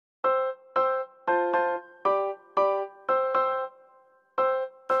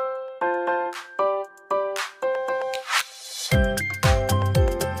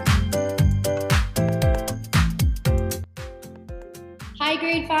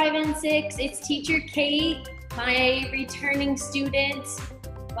5 and 6, it's teacher Kate, my returning students.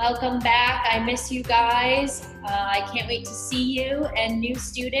 Welcome back. I miss you guys. I can't wait to see you, and new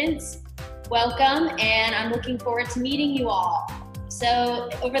students, welcome, and I'm looking forward to meeting you all.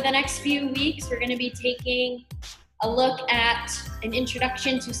 So over the next few weeks, we're going to be taking a look at an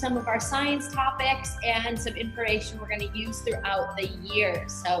introduction to some of our science topics and some information we're going to use throughout the year.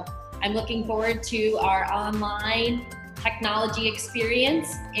 So I'm looking forward to our online technology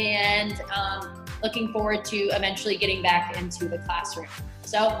experience and looking forward to eventually getting back into the classroom.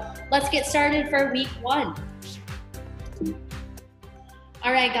 So let's get started for week 1.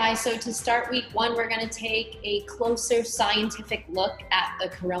 All right, guys, so to start week 1, we're going to take a closer scientific look at the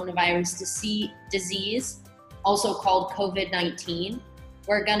coronavirus disease, also called COVID-19.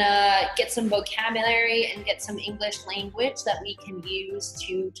 We're going to get some vocabulary and get some English language that we can use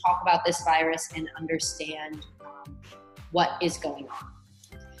to talk about this virus and understand what is going on.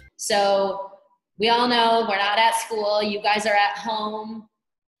 So we all know we're not at school. You guys are at home.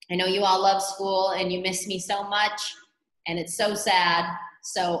 I know you all love school and you miss me so much, and it's so sad.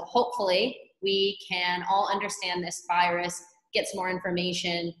 So hopefully we can all understand this virus, get some more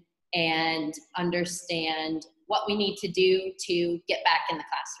information, and understand what we need to do to get back in the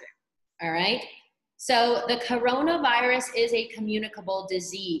classroom. All right? So the coronavirus is a communicable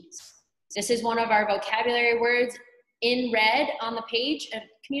disease. This is one of our vocabulary words in red on the page. A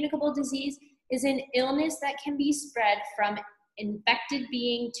communicable disease is an illness that can be spread from infected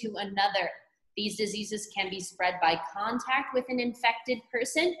being to another. These diseases can be spread by contact with an infected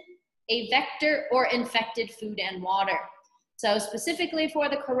person, a vector, or infected food and water. So specifically for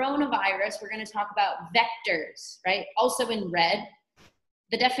the coronavirus, we're going to talk about vectors, right? Also in red.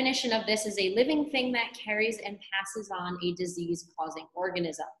 The definition of this is a living thing that carries and passes on a disease-causing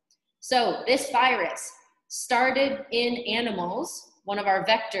organism. So this virus started in animals, one of our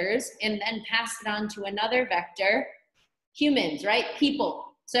vectors, and then passed it on to another vector, humans, right?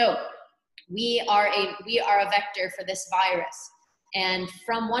 People. So we are a vector for this virus. And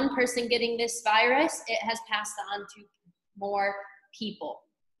from one person getting this virus, it has passed on to more people,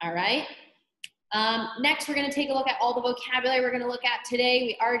 all right? Next, we're gonna take a look at all the vocabulary we're gonna look at today.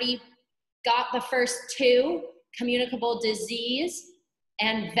 We already got the first two, communicable disease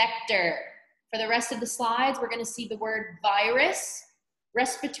and vector. For the rest of the slides, we're gonna see the word virus,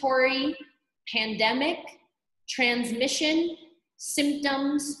 respiratory, pandemic, transmission,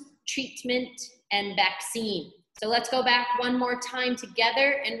 symptoms, treatment, and vaccine. So let's go back one more time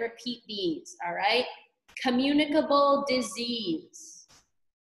together and repeat these, all right? Communicable disease,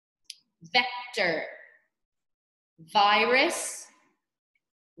 vector, virus,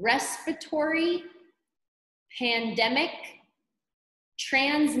 respiratory, pandemic,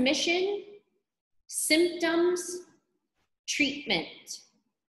 transmission, symptoms, treatment,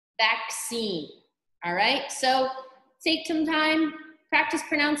 vaccine. All right, so take some time, practice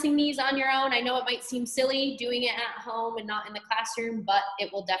pronouncing these on your own. I know it might seem silly doing it at home and not in the classroom, but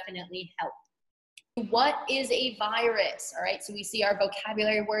it will definitely help. What is a virus? All right, so we see our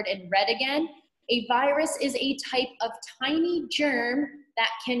vocabulary word in red again. A virus is a type of tiny germ that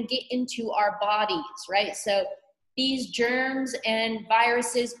can get into our bodies, right? So these germs and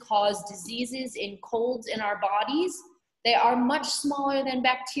viruses cause diseases and colds in our bodies. They are much smaller than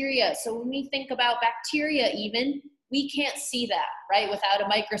bacteria. So when we think about bacteria even, we can't see that, right, without a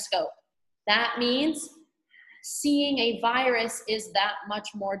microscope. That means seeing a virus is that much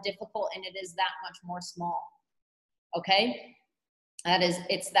more difficult, and it is that much more small, okay?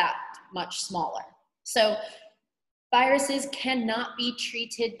 It's that much smaller. So viruses cannot be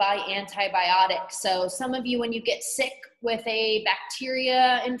treated by antibiotics. So some of you, when you get sick with a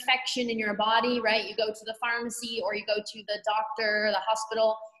bacteria infection in your body, right, you go to the pharmacy or you go to the doctor, the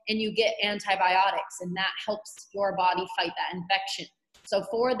hospital, and you get antibiotics, and that helps your body fight that infection. So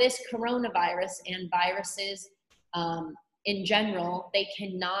for this coronavirus and viruses in general, they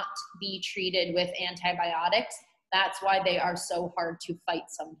cannot be treated with antibiotics. That's why they are so hard to fight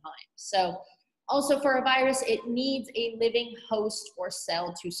sometimes. So also for a virus, it needs a living host or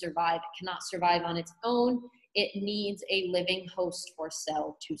cell to survive. It cannot survive on its own. It needs a living host or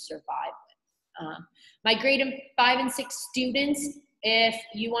cell to survive with. My grade 5 and 6 students, if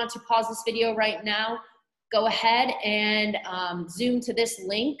you want to pause this video right now, go ahead and zoom to this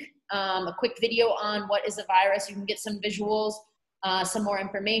link, a quick video on what is a virus. You can get some visuals, some more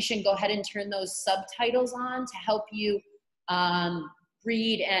information. Go ahead and turn those subtitles on to help you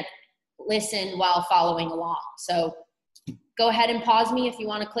read and listen while following along. So go ahead and pause me if you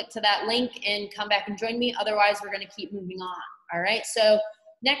want to click to that link and come back and join me. Otherwise, we're going to keep moving on. All right. So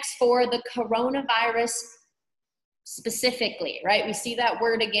next, for the coronavirus specifically, right? We see that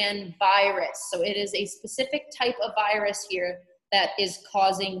word again, virus. So it is a specific type of virus here that is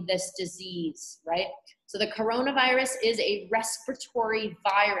causing this disease, right? So the coronavirus is a respiratory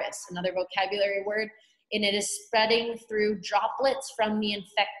virus, another vocabulary word, and it is spreading through droplets from the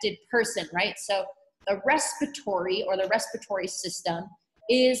infected person, right? So the respiratory or the respiratory system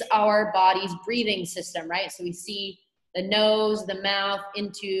is our body's breathing system, right? So we see the nose, the mouth,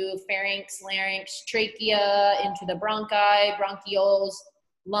 into pharynx, larynx, trachea, into the bronchi, bronchioles,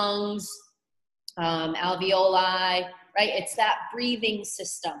 lungs, alveoli, right? It's that breathing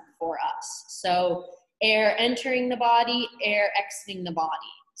system for us. So air entering the body, air exiting the body.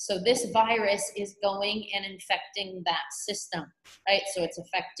 So this virus is going and infecting that system, right? So it's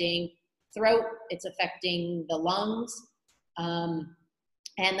affecting throat, it's affecting the lungs,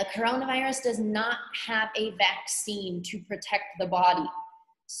 and the coronavirus does not have a vaccine to protect the body.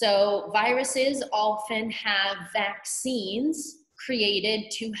 So viruses often have vaccines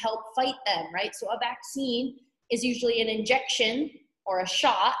created to help fight them, right? So a vaccine is usually an injection or a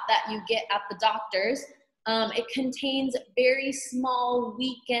shot that you get at the doctor's. It contains very small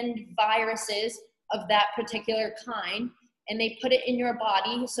weakened viruses of that particular kind, and they put it in your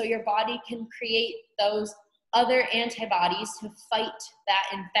body so your body can create those other antibodies to fight that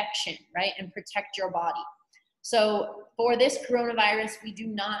infection, right, and protect your body. So for this coronavirus, we do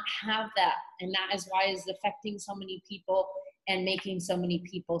not have that, and that is why it's affecting so many people and making so many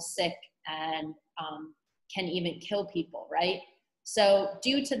people sick and can even kill people, right? So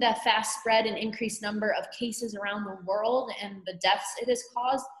due to the fast spread and increased number of cases around the world and the deaths it has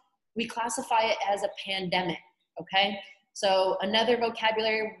caused, we classify it as a pandemic, okay? So another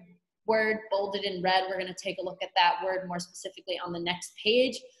vocabulary word bolded in red, we're gonna take a look at that word more specifically on the next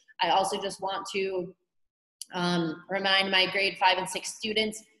page. I also just want to remind my grade 5 and 6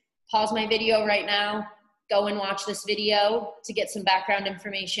 students, pause my video right now, go and watch this video to get some background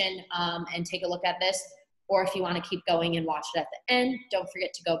information and take a look at this. Or if you want to keep going and watch it at the end, don't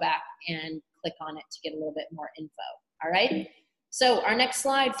forget to go back and click on it to get a little bit more info, all right? So our next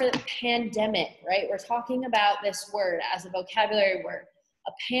slide for the pandemic, right? We're talking about this word as a vocabulary word.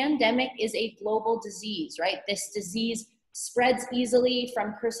 A pandemic is a global disease, right? This disease spreads easily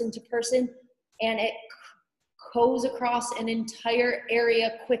from person to person, and it goes across an entire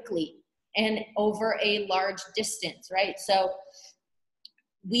area quickly and over a large distance, right? So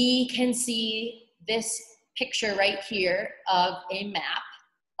we can see this picture right here of a map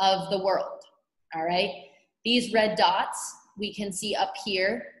of the world, all right? These red dots we can see up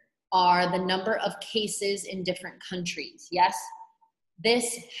here are the number of cases in different countries, yes?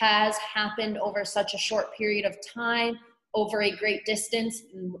 This has happened over such a short period of time, over a great distance,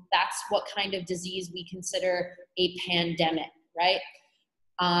 and that's what kind of disease we consider a pandemic, right?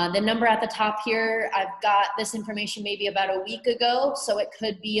 The number at the top here, I've got this information maybe about a week ago, so it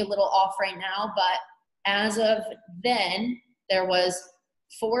could be a little off right now, but as of then, there was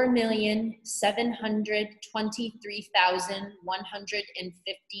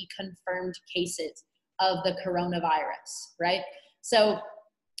 4,723,150 confirmed cases of the coronavirus, right? So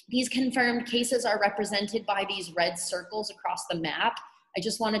these confirmed cases are represented by these red circles across the map. I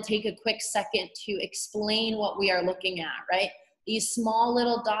just want to take a quick second to explain what we are looking at, right? These small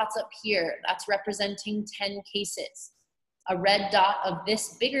little dots up here, that's representing 10 cases. A red dot of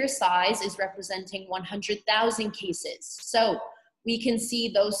this bigger size is representing 100,000 cases. So we can see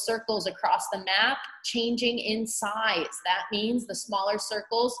those circles across the map changing in size. That means the smaller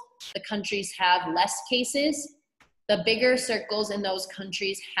circles, the countries have less cases. The bigger circles in those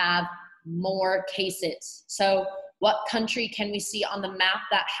countries have more cases. So what country can we see on the map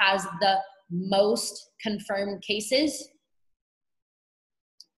that has the most confirmed cases?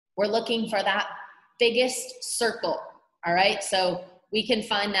 We're looking for that biggest circle. All right, so we can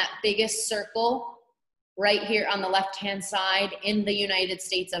find that biggest circle right here on the left-hand side in the United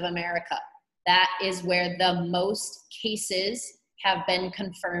States of America. That is where the most cases have been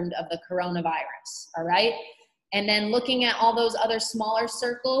confirmed of the coronavirus, all right? And then looking at all those other smaller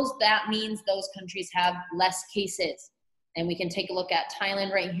circles, that means those countries have less cases. And we can take a look at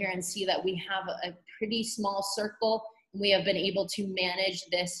Thailand right here and see that we have a pretty small circle, and we have been able to manage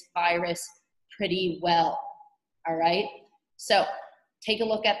this virus pretty well. All right, so take a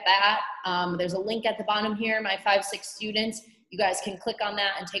look at that. There's a link at the bottom here, my 5-6 students. You guys can click on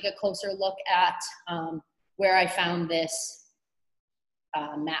that and take a closer look at where I found this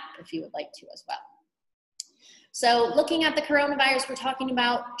map if you would like to as well. So looking at the coronavirus, we're talking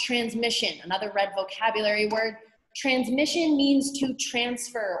about transmission, another red vocabulary word. Transmission means to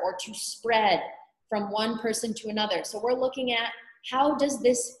transfer or to spread from one person to another. So we're looking at how does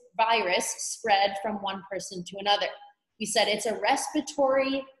this virus spread from one person to another. We said it's a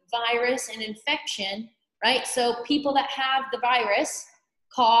respiratory virus and infection, right? So people that have the virus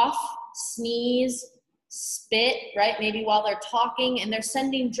cough, sneeze, spit, right? Maybe while they're talking, and they're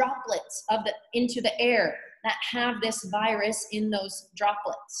sending droplets into the air that have this virus in those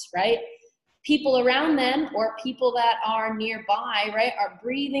droplets, right? People around them or people that are nearby, right, are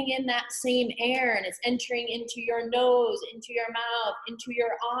breathing in that same air, and it's entering into your nose, into your mouth, into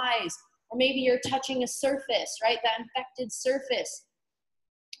your eyes, or maybe you're touching a surface, right, that infected surface.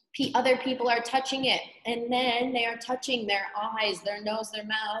 Other people are touching it, and then they are touching their eyes, their nose, their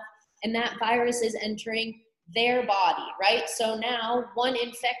mouth, and that virus is entering their body, right? So now one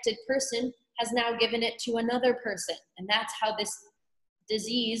infected person has now given it to another person, and that's how this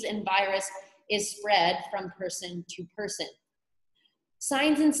disease and virus is spread from person to person.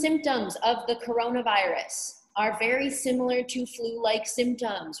 Signs and symptoms of the coronavirus are very similar to flu-like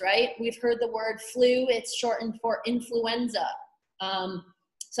symptoms, right? We've heard the word flu, it's shortened for influenza.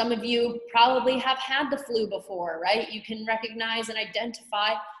 Some of you probably have had the flu before, right? You can recognize and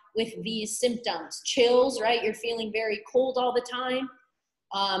identify with these symptoms. Chills, right? You're feeling very cold all the time.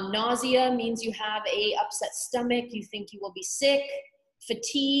 Nausea means you have an upset stomach, you think you will be sick.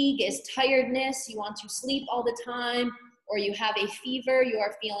 Fatigue is tiredness, you want to sleep all the time, or you have a fever, you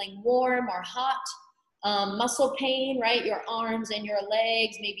are feeling warm or hot. Muscle pain, right? Your arms and your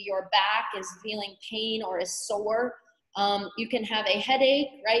legs, maybe your back is feeling pain or is sore. You can have a headache,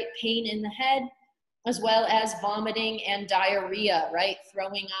 right? Pain in the head, as well as vomiting and diarrhea, right?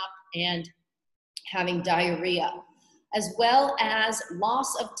 Throwing up and having diarrhea, as well as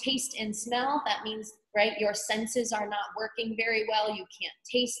loss of taste and smell. That means, right, your senses are not working very well. You can't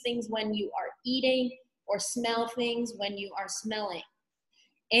taste things when you are eating or smell things when you are smelling.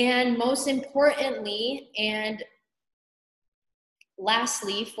 And most importantly, and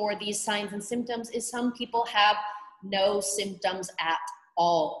lastly, for these signs and symptoms is some people have no symptoms at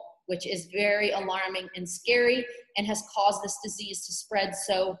all, which is very alarming and scary and has caused this disease to spread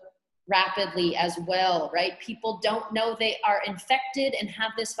so rapidly as well, right? People don't know they are infected and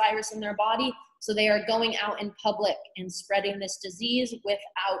have this virus in their body, so they are going out in public and spreading this disease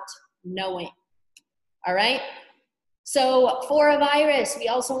without knowing. All right? So for a virus, we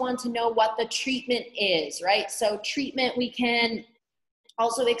also want to know what the treatment is, right? So treatment we can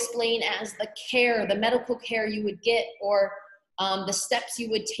also explain as the care, the medical care you would get, or the steps you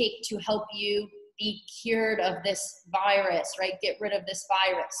would take to help you be cured of this virus, right? Get rid of this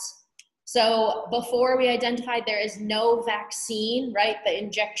virus. So before we identified there is no vaccine, right? The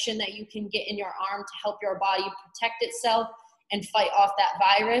injection that you can get in your arm to help your body protect itself and fight off that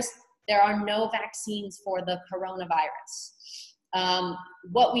virus. There are no vaccines for the coronavirus.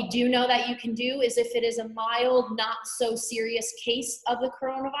 What we do know that you can do is if it is a mild, not so serious case of the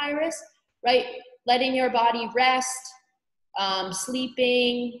coronavirus, right? Letting your body rest,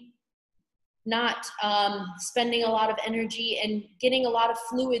 sleeping, not spending a lot of energy, and getting a lot of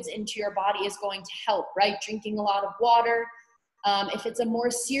fluids into your body is going to help, right? Drinking a lot of water. If it's a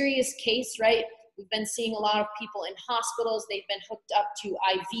more serious case, right? We've been seeing a lot of people in hospitals, they've been hooked up to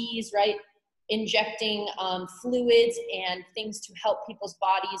IVs, right? Injecting fluids and things to help people's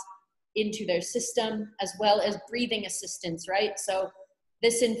bodies into their system, as well as breathing assistance, right? So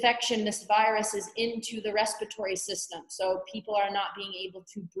this infection, this virus is into the respiratory system. So people are not being able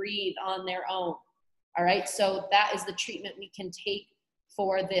to breathe on their own. All right, so that is the treatment we can take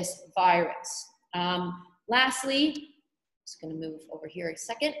for this virus. Lastly, just gonna move over here a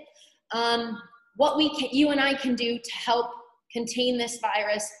second. What you and I can do to help contain this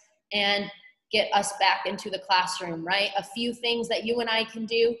virus and get us back into the classroom, right? A few things that you and I can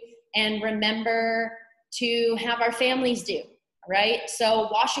do, and remember to have our families do, right? So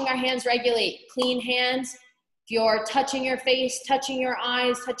washing our hands regularly, clean hands. If you're touching your face, touching your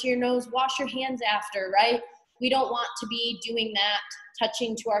eyes, touching your nose, wash your hands after, right? We don't want to be doing that,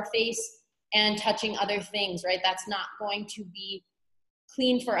 touching to our face and touching other things, right? That's not going to be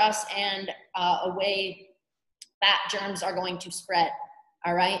clean for us, and a way that germs are going to spread.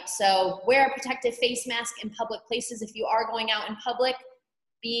 All right, so wear a protective face mask in public places. If you are going out in public,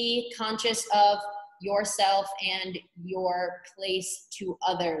 be conscious of yourself and your place to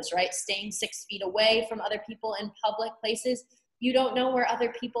others, right? Staying 6 feet away from other people in public places. You don't know where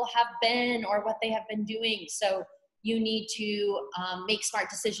other people have been or what they have been doing. So you need to make smart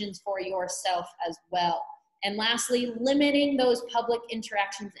decisions for yourself as well. And lastly, limiting those public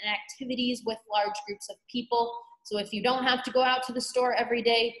interactions and activities with large groups of people. So if you don't have to go out to the store every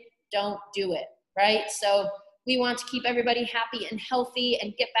day, don't do it, right? So we want to keep everybody happy and healthy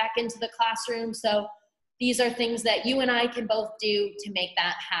and get back into the classroom. So these are things that you and I can both do to make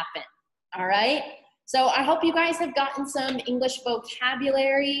that happen. All right? So I hope you guys have gotten some English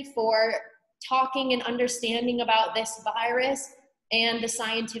vocabulary for talking and understanding about this virus and the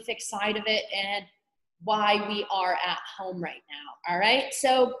scientific side of it and why we are at home right now. All right?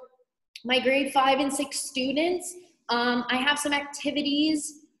 So my grade 5 and 6 students, I have some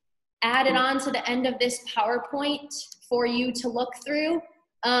activities added on to the end of this PowerPoint for you to look through.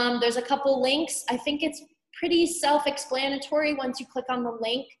 There's a couple links. I think it's pretty self-explanatory. Once you click on the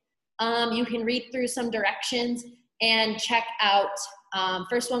link, you can read through some directions and check out.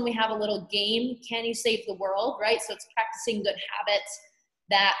 First one, we have a little game, Can You Save the World, right? So it's practicing good habits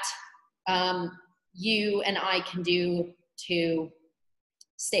that you and I can do to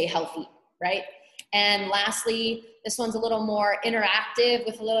stay healthy, right? And lastly, this one's a little more interactive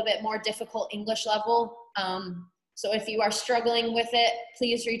with a little bit more difficult English level. So if you are struggling with it,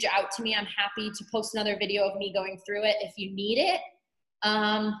 please reach out to me. I'm happy to post another video of me going through it if you need it.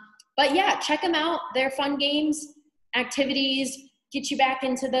 But yeah, check them out. They're fun games, activities, get you back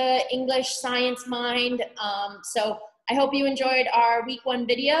into the English science mind. So I hope you enjoyed our week 1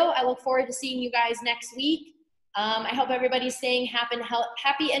 video. I look forward to seeing you guys next week. I hope everybody's staying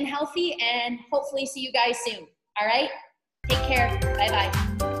happy and healthy, and hopefully see you guys soon. All right? Take care.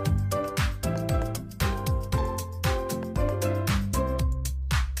 Bye-bye.